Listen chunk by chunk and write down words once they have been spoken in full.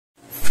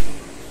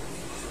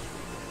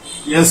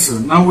Yes,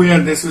 now we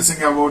are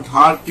discussing about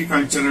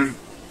horticulture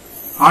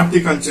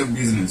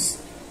business.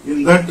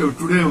 In that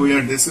today we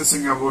are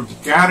discussing about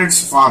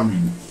carrots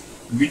farming,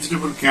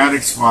 vegetable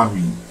carrots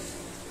farming.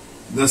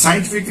 The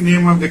scientific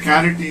name of the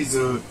carrot is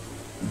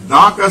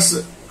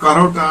Daucus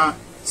carota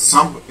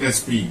sub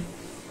sp.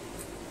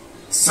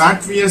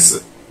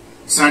 Satyvius.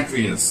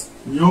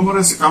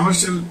 Numerous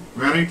commercial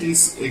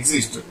varieties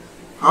exist.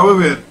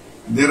 However,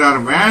 there are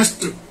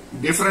vast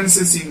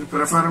differences in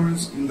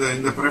preference in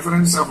the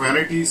preference of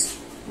varieties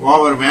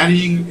over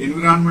varying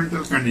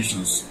environmental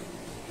conditions.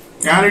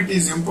 Carrot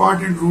is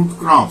important root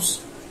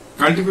crops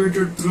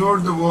cultivated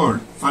throughout the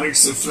world for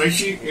its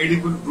fleshy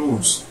edible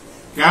roots.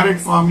 Carrot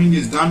farming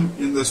is done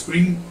in the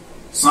spring,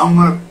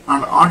 summer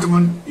and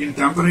autumn in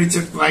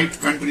temperature-light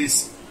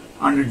countries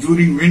and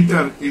during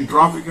winter in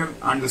tropical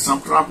and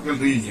subtropical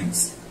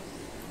regions.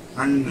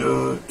 And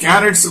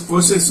carrots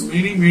possess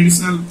many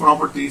medicinal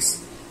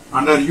properties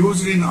and are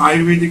used in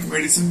Ayurvedic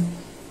medicine.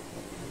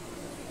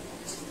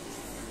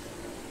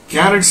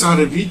 Carrots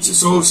are a rich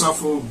source of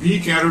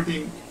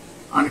B-carotene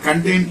and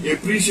contain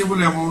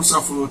appreciable amounts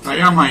of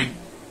thiamine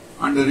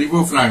and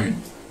riboflavin.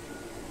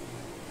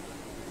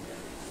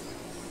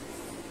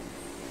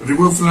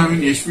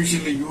 Riboflavin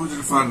especially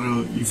used for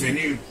if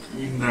any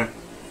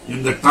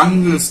in the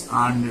tongues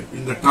and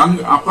in the tongue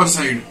upper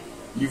side,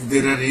 if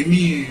there are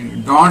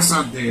any dots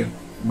are there,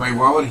 by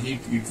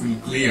overheat it will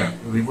clear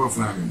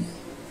riboflavin.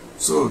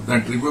 So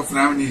that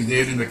riboflavin is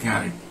there in the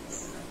carrot.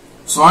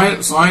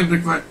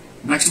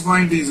 Next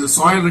point is the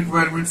soil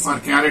requirement for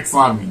carrot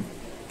farming.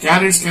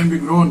 Carrots can be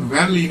grown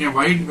well in a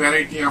wide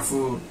variety of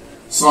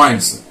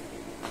soils.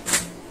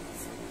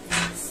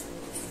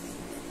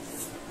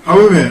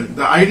 However,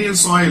 the ideal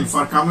soil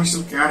for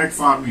commercial carrot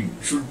farming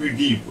should be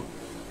deep,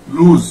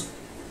 loose,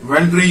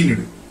 well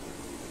drained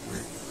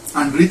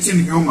and rich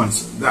in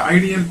humus. The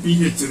ideal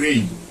pH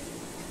range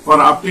for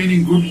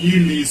obtaining good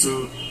yield is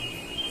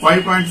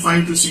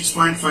 5.5 to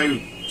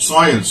 6.5.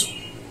 Soils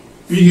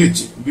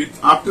pH with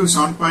up to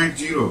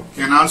 7.0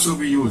 can also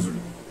be used.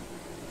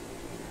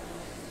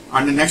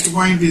 And the next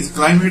point is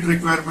climate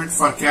requirement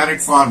for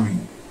carrot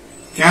farming.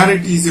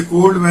 Carrot is a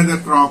cold weather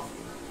crop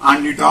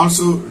and it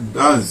also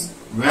does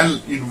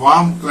well in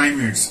warm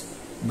climates.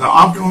 The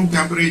optimum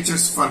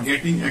temperatures for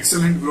getting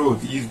excellent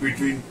growth is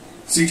between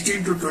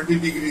 16 to 20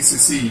 degrees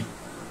C,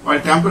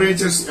 while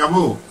temperatures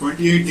above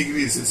 28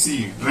 degrees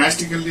C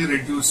drastically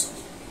reduce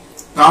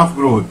top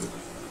growth.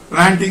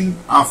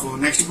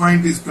 Next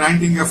point is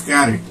planting of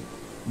carrot.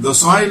 The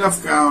soil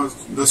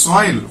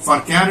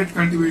for carrot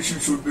cultivation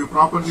should be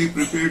properly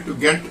prepared to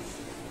get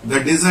the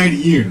desired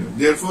yield.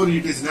 Therefore,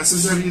 it is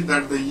necessary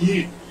that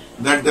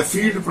the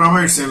field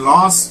provides a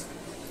loose,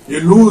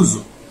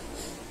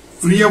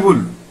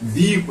 friable,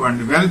 deep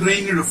and well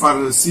drained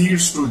for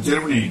seeds to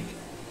germinate.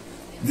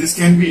 This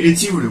can be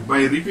achieved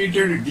by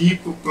repeated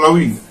deep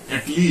ploughing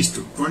at least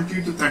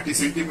 20 to 30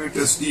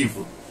 centimeters deep,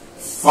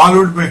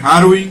 followed by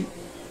harrowing,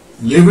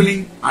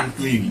 leveling and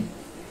cleaning.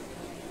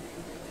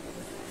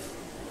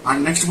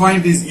 And next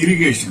point is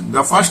irrigation.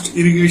 The first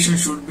irrigation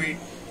should be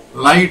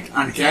light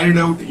and carried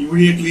out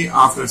immediately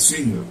after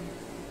sowing.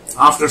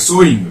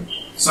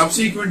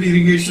 Subsequent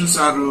irrigations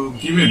are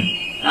given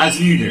as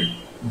needed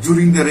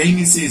during the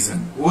rainy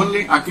season.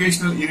 Only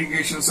occasional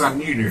irrigations are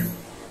needed.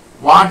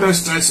 Water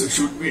stress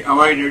should be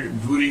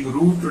avoided during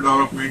root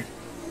development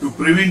to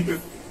prevent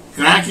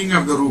cracking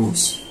of the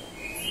roots.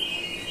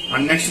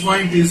 And next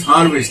point is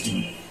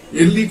harvesting.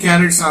 Early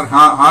carrots are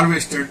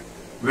harvested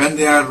when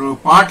they are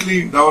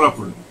partly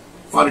developed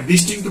for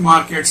distinct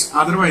markets.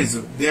 Otherwise,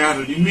 they are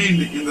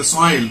remained in the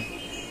soil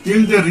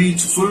till they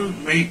reach full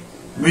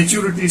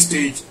maturity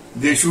stage.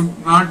 They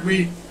should not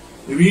be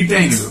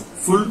retained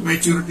full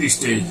maturity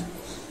stage.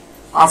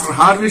 After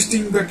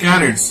harvesting, the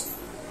carrots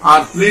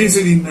are placed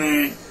in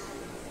a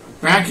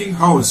packing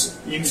house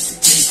in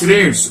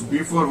crates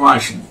before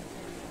washing.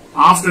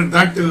 After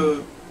that,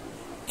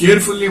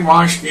 carefully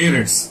wash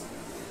carrots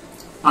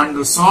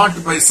and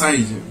sort by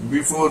size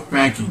before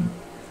packaging.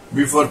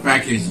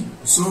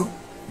 So,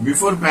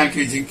 before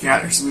packaging,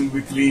 carrots will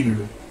be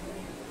cleaned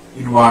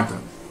in water.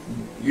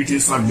 It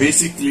is for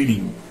basic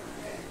cleaning.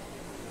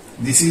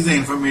 This is the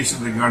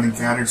information regarding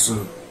carrots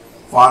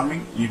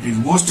farming. It is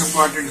most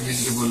important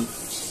vegetable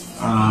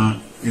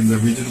in the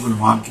vegetable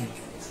market.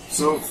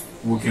 So,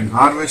 we can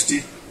harvest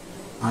it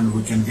and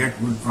we can get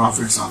good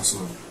profits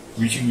also.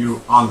 Wishing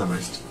you all the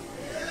best.